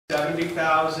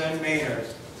70,000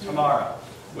 Mainers tomorrow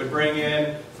would bring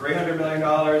in $300 million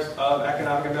of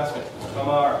economic investment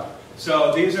tomorrow.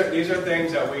 So these are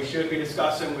things that we should be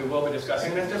discussing, we will be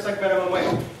discussing. And it's just like minimum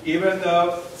wage. Even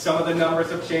though some of the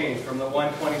numbers have changed from the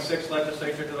 126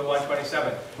 legislature to the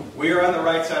 127, we are on the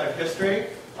right side of history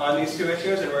on these two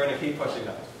issues, and we're going to keep pushing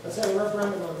them. Let's have a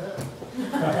referendum on that.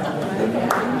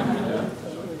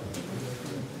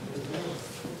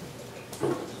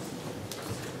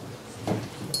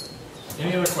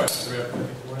 Any other questions? We have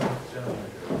one gentleman.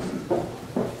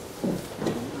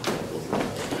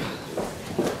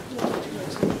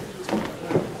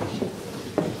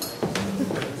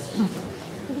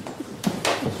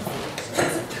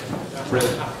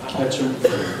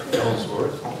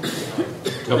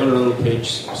 Ellsworth. Governor LePage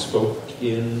spoke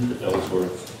in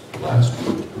Ellsworth last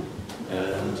week,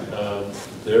 and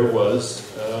there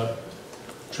was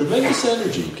tremendous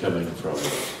energy coming from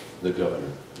the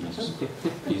governor.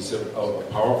 He's a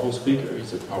powerful speaker.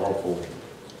 He's a powerful,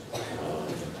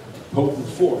 potent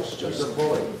force. Just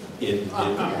in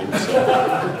himself.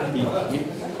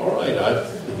 All right,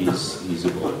 he's a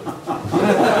bully.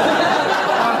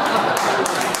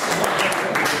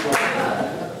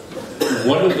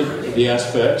 One of the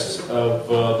aspects of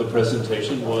the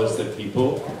presentation was that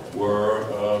people were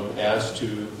asked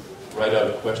to write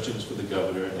out questions for the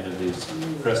governor, and his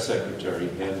press secretary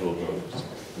handled those.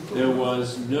 There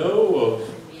was no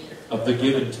of the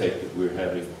give and take that we're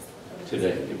having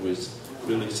today. It was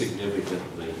really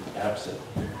significantly absent.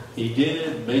 He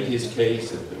did make his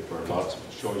case, and there were lots of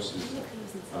choices,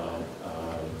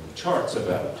 charts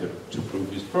about to prove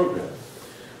his program.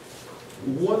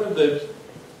 One of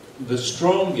the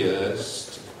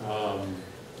strongest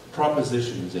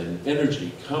propositions and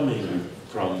energy coming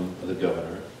from the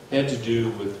governor had to do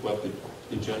with what the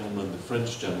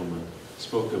French gentleman,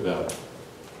 spoke about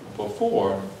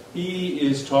before. He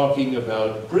is talking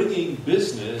about bringing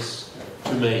business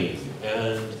to Maine,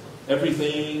 and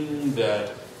everything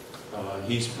that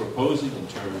he's proposing in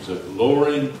terms of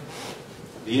lowering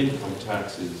the income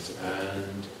taxes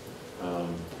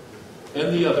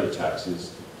and the other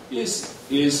taxes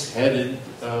is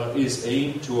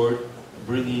aimed toward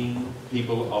bringing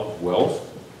people of wealth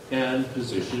and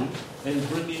position and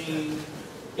bringing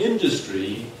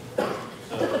industry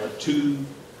to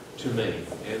Maine.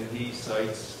 And he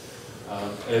cites,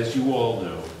 as you all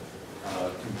know,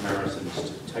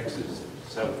 comparisons to Texas and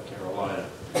South Carolina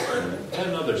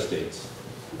and other states.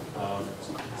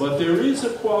 But there is a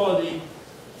quality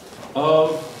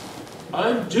of,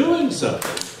 I'm doing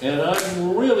something, and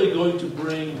I'm really going to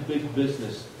bring big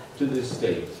business to this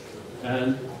state.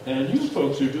 And you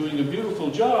folks are doing a beautiful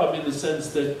job in the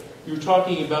sense that you're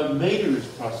talking about Mainers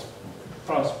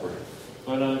prospering.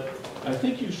 But I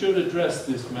think you should address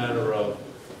this matter of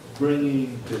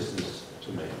bringing business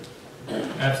to Maine.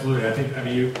 Absolutely. I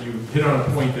mean, you hit on a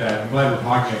point that I'm glad we're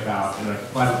talking about, and I'm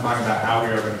glad we're talking about how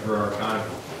we are going to grow our economy.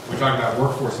 We talk about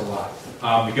workforce a lot.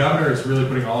 The governor is really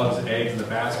putting all of his eggs in the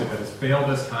basket that has failed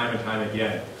us time and time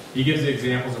again. He gives the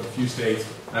examples of a few states.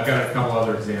 I've got a couple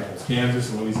other examples, Kansas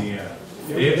and Louisiana.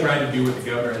 They have tried to do what the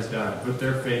governor has done, put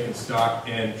their faith and stock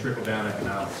in trickle-down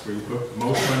economics, where you put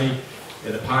most money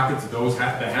in the pockets of those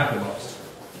that have the most.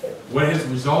 What has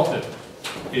resulted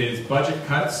is budget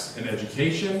cuts in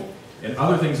education and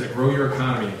other things that grow your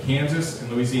economy in Kansas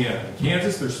and Louisiana. In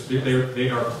Kansas, they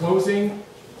are closing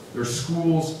their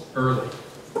schools early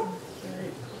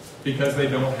because they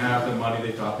don't have the money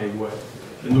they thought they would.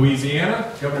 In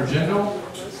Louisiana, Governor Jindal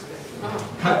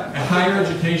cut higher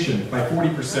education by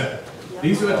 40%.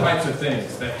 These are the types of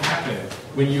things that happen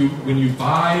when you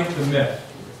buy the myth,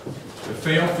 the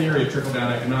failed theory of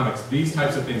trickle-down economics. These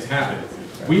types of things happen.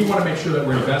 We want to make sure that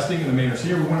we're investing in the Mainers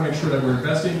here. We want to make sure that we're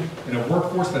investing in a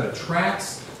workforce that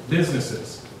attracts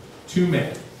businesses to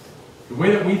Maine. The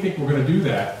way that we think we're going to do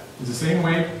that is the same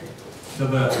way to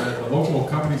the local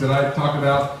companies that I talked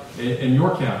about in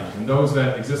York County and those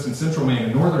that exist in central Maine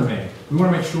and northern Maine. We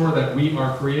want to make sure that we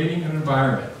are creating an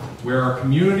environment where our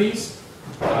communities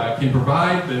can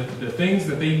provide the things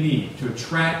that they need to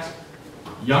attract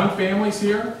young families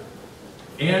here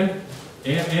and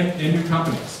new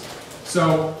companies.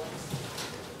 So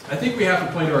I think we have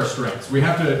to play to our strengths. We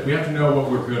have to know what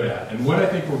we're good at. And what I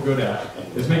think we're good at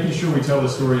is making sure we tell the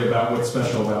story about what's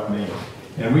special about Maine.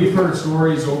 And we've heard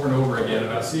stories over and over again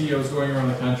about CEOs going around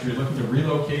the country looking to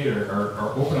relocate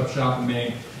or open up shop in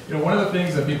Maine. You know, one of the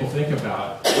things that people think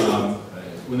about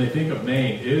when they think of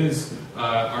Maine is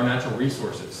our natural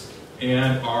resources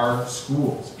and our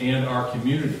schools and our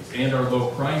communities and our low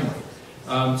crime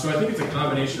rate. So I think it's a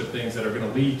combination of things that are going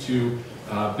to lead to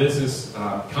business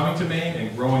coming to Maine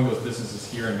and growing those businesses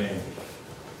here in Maine.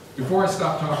 Before I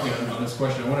stop talking on this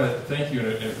question, I want to thank you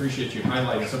and appreciate you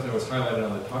highlighting something that was highlighted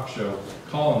on the talk show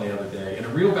column the other day, and a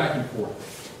real back and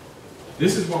forth.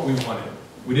 This is what we wanted.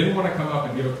 We didn't want to come up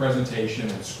and give a presentation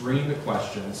and screen the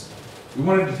questions. We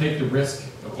wanted to take the risk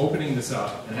of opening this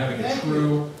up and having a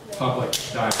true public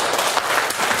dialogue.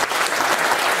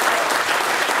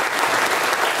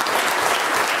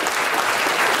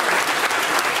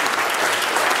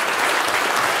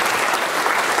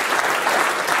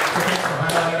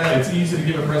 It's easy to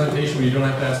give a presentation when you don't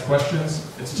have to ask questions.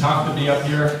 It's tough to be up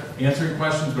here answering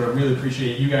questions, but I really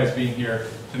appreciate you guys being here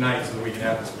tonight so that we can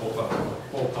have this full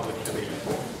public debate.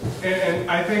 And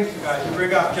I think you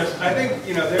bring up I think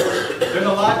there's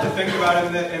a lot to think about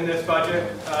in this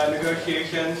budget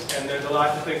negotiations, and there's a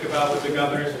lot to think about with the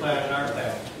governor's plan and our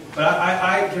plan. But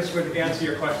I just would answer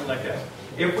your question like this: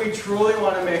 if we truly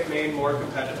want to make Maine more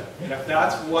competitive, and if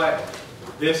that's what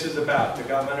this is about, the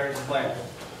governor's plan,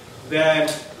 then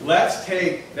let's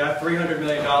take that $300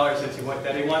 million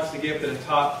that he wants to give to the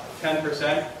top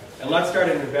 10%, and let's start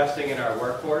investing in our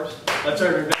workforce. Let's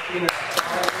start investing in our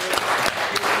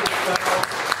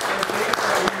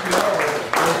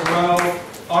will grow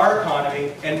our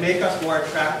economy and make us more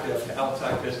attractive to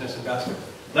outside business investors.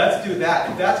 Let's do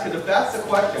that. If that's the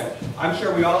question, I'm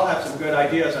sure we all have some good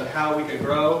ideas on how we could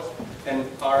grow and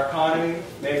our economy,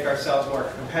 make ourselves more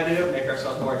competitive, make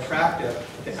ourselves more attractive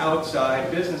to outside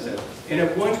businesses. And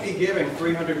it wouldn't be giving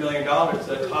 $300 million to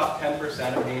the top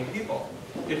 10% of Maine people.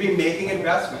 It'd be making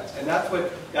investments. And that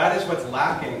is what's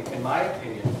lacking, in my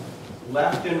opinion,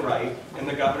 left and right in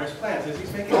the governor's plans, is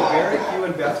he's making very few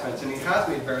investments, and he has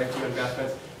made very few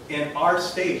investments in our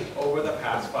state over the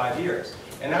past 5 years.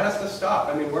 And that has to stop.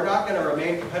 I mean, we're not going to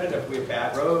remain competitive if we have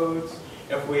bad roads,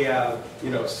 if we have,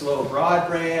 slow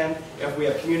broadband, if we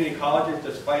have community colleges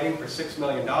just fighting for $6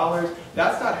 million.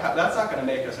 That's not going to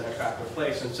make us an attractive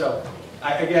place. And so,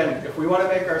 again, if we want to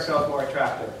make ourselves more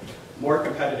attractive, more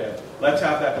competitive, let's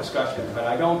have that discussion. But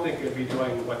I don't think it'd be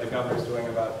doing what the governor's doing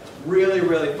about really,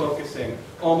 really focusing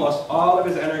almost all of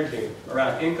his energy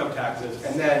around income taxes.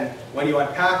 And then when you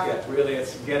unpack it, really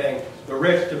it's getting the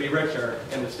rich to be richer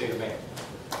in the state of Maine.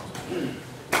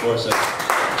 Of course,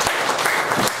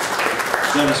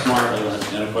 Dennis Martin,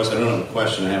 and of course I don't have a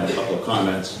question, I have a couple of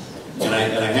comments. And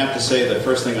I have to say the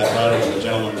first thing I thought of when the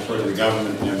gentleman referred to the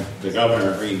government and the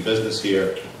governor agreeing business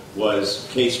here was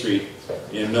K Street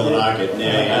in Millinocket,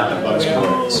 nay, at the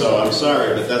Bucksport. So I'm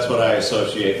sorry, but that's what I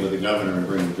associate with the governor and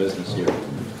bringing business here.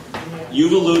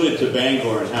 You've alluded to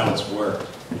Bangor and how it's worked.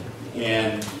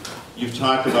 And you've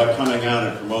talked about coming out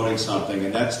and promoting something,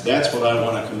 and that's what I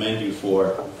want to commend you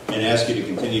for and ask you to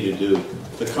continue to do.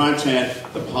 The content,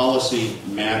 the policy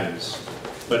matters,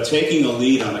 but taking a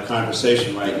lead on a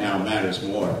conversation right now matters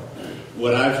more.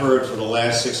 What I've heard for the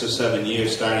last 6 or 7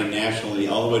 years, starting nationally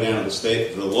all the way down to the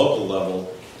state, to the local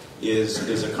level,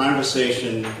 is a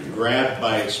conversation grabbed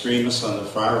by extremists on the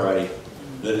far right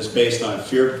that is based on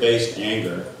fear-based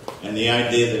anger and the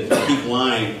idea that if you keep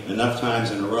lying enough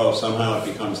times in a row, somehow it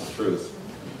becomes the truth.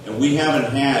 And we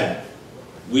haven't had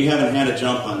a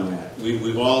jump on that.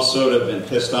 We've all sort of been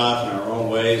pissed off in our own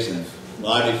ways and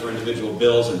lobbied for individual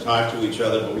bills and talked to each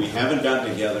other, but we haven't gotten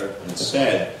together and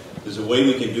said there's a way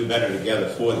we can do better together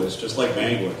for this, just like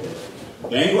Bangor did.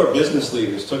 Bangor business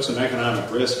leaders took some economic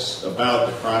risks about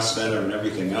the cross center and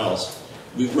everything else.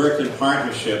 We worked in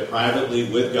partnership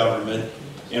privately with government,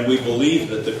 and we believe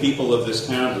that the people of this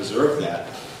town deserve that.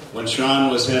 When Sean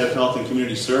was head of Health and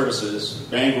Community Services,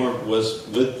 Bangor was,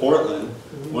 with Portland,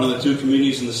 one of the 2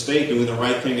 communities in the state doing the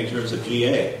right thing in terms of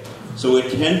GA. So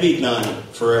it can be done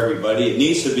for everybody. It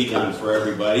needs to be done for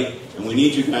everybody. And we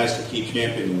need you guys to keep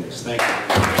championing this. Thank you.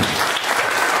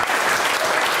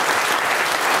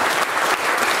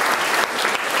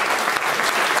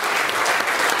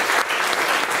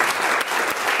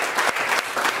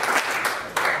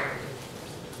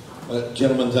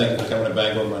 Gentlemen, thank you for coming to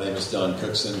Bangor. My name is Don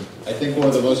Cookson. I think one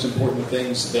of the most important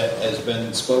things that has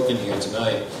been spoken here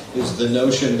tonight is the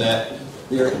notion that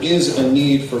there is a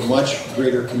need for much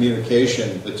greater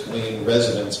communication between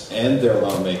residents and their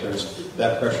lawmakers.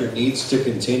 That pressure needs to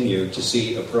continue to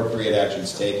see appropriate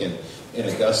actions taken in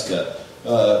Augusta.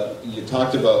 You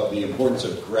talked about the importance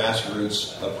of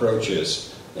grassroots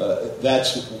approaches.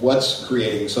 That's what's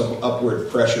creating some upward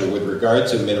pressure with regard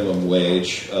to minimum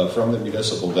wage from the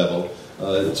municipal level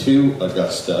to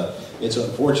Augusta. It's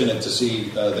unfortunate to see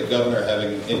the governor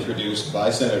having introduced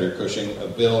by Senator Cushing a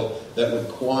bill that would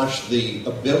quash the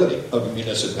ability of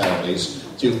municipalities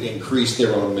to increase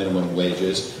their own minimum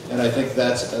wages. And I think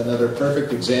that's another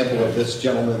perfect example of this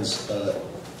gentleman's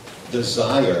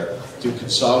desire to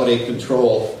consolidate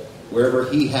control wherever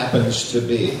he happens to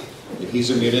be. If he's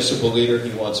a municipal leader,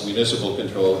 he wants municipal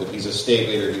control. If he's a state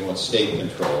leader, he wants state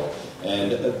control.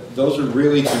 And those are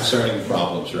really concerning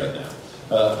problems right now.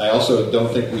 I also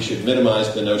don't think we should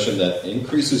minimize the notion that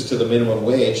increases to the minimum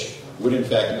wage would in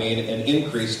fact mean an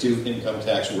increase to income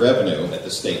tax revenue at the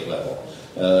state level.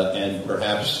 And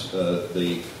perhaps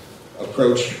the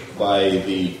approach by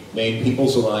the Maine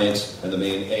People's Alliance and the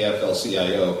Maine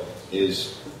AFL-CIO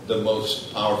is the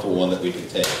most powerful one that we can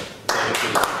take.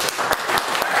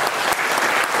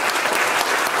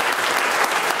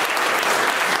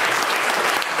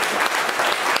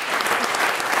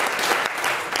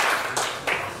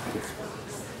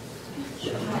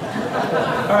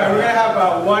 All right, we're going to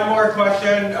have one more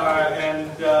question, and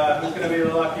who's going to be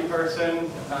the lucky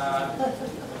person?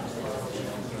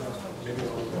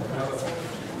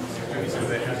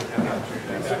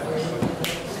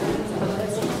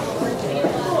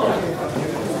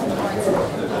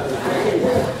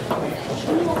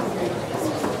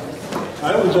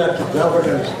 I was at the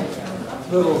governor's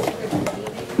little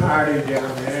party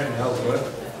down there in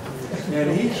Ellsworth, and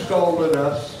he scolded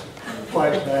us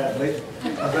quite badly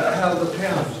about how the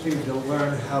towns need to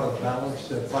learn how to balance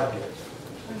their budgets.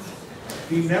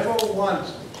 He never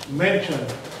once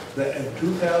mentioned that in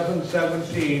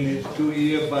 2017, his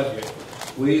two-year budget,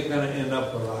 we are going to end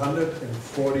up with a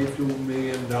 $142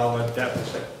 million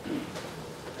deficit.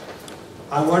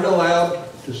 I wasn't allowed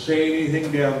to say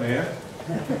anything down there,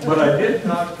 but I did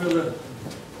talk to the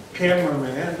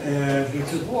cameraman, and he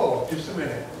said, whoa, just a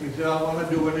minute. He said, I want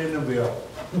to do an interview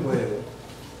with you.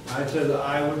 I said,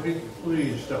 I would be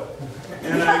pleased to.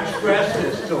 And I expressed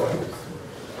this to him.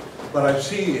 But I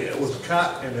see it was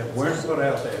cut and it weren't put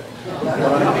out there. But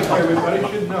I think everybody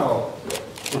should know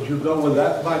that you go with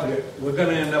that budget, we're going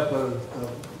to end up with,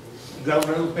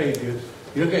 Governor LePage's,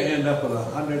 you're going to end up with a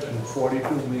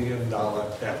 $142 million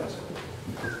deficit.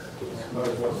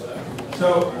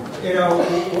 So,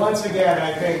 once again,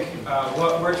 I think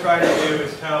what we're trying to do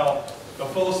is tell the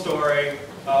full story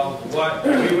of what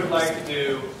we would like to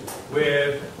do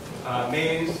with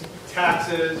Maine's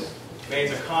taxes,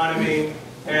 Maine's economy,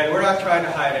 and we're not trying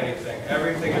to hide anything.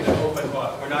 Everything is an open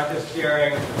book. We're not just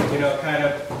sharing, kind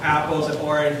of apples and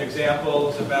orange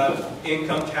examples about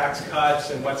income tax cuts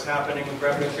and what's happening with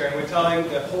revenue sharing. We're telling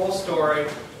the whole story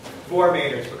for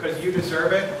Mainers, because you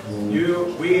deserve it.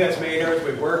 We as Mainers,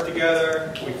 we work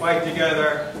together, we fight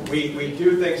together, we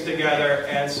do things together,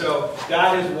 and so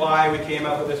that is why we came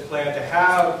up with this plan to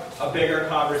have a bigger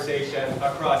conversation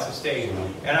across the state.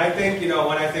 And I think,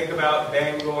 when I think about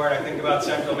Bangor and I think about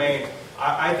Central Maine,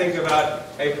 I think about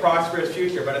a prosperous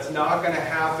future, but it's not going to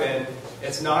happen.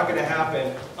 It's not going to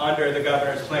happen under the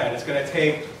governor's plan. It's going to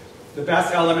take the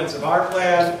best elements of our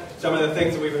plan, some of the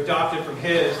things that we've adopted from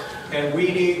his, and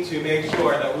we need to make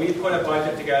sure that we put a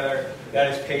budget together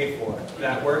that is paid for,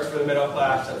 that works for the middle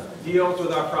class, that deals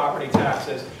with our property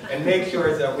taxes, and make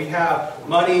sure that we have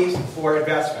monies for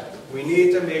investment. We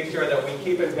need to make sure that we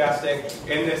keep investing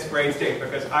in this great state,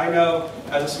 because I know,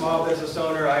 as a small business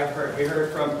owner, we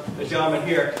heard from the gentleman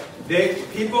here,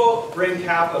 people bring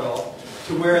capital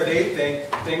to where they think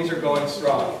things are going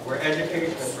strong, where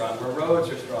education is strong, where roads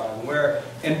are strong, where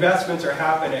investments are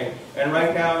happening. And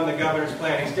right now in the governor's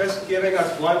plan, he's just giving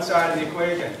us one side of the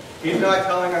equation. He's not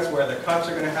telling us where the cuts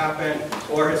are going to happen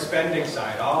or his spending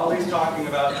side. All he's talking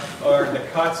about are the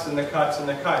cuts and the cuts and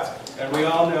the cuts. And we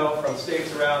all know from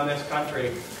states around this country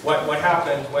what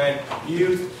happens when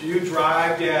you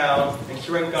drive down and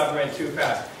shrink government too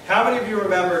fast. How many of you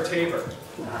remember Tabor?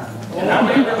 How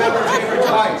many remember Tabor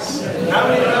twice? How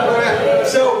many remember that?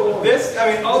 So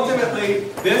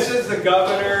ultimately, this is the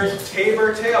governor's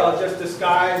Tabor tale, just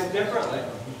disguised differently.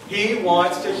 He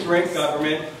wants to shrink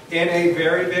government in a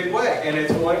very big way, and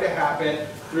it's going to happen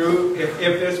through if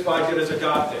this budget is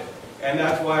adopted. And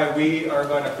that's why we are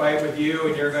going to fight with you,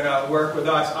 and you're going to work with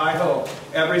us, I hope,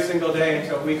 every single day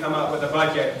until we come up with a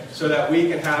budget so that we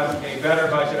can have a better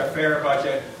budget, a fairer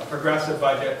budget, a progressive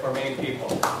budget for Maine people.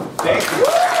 Thank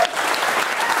you.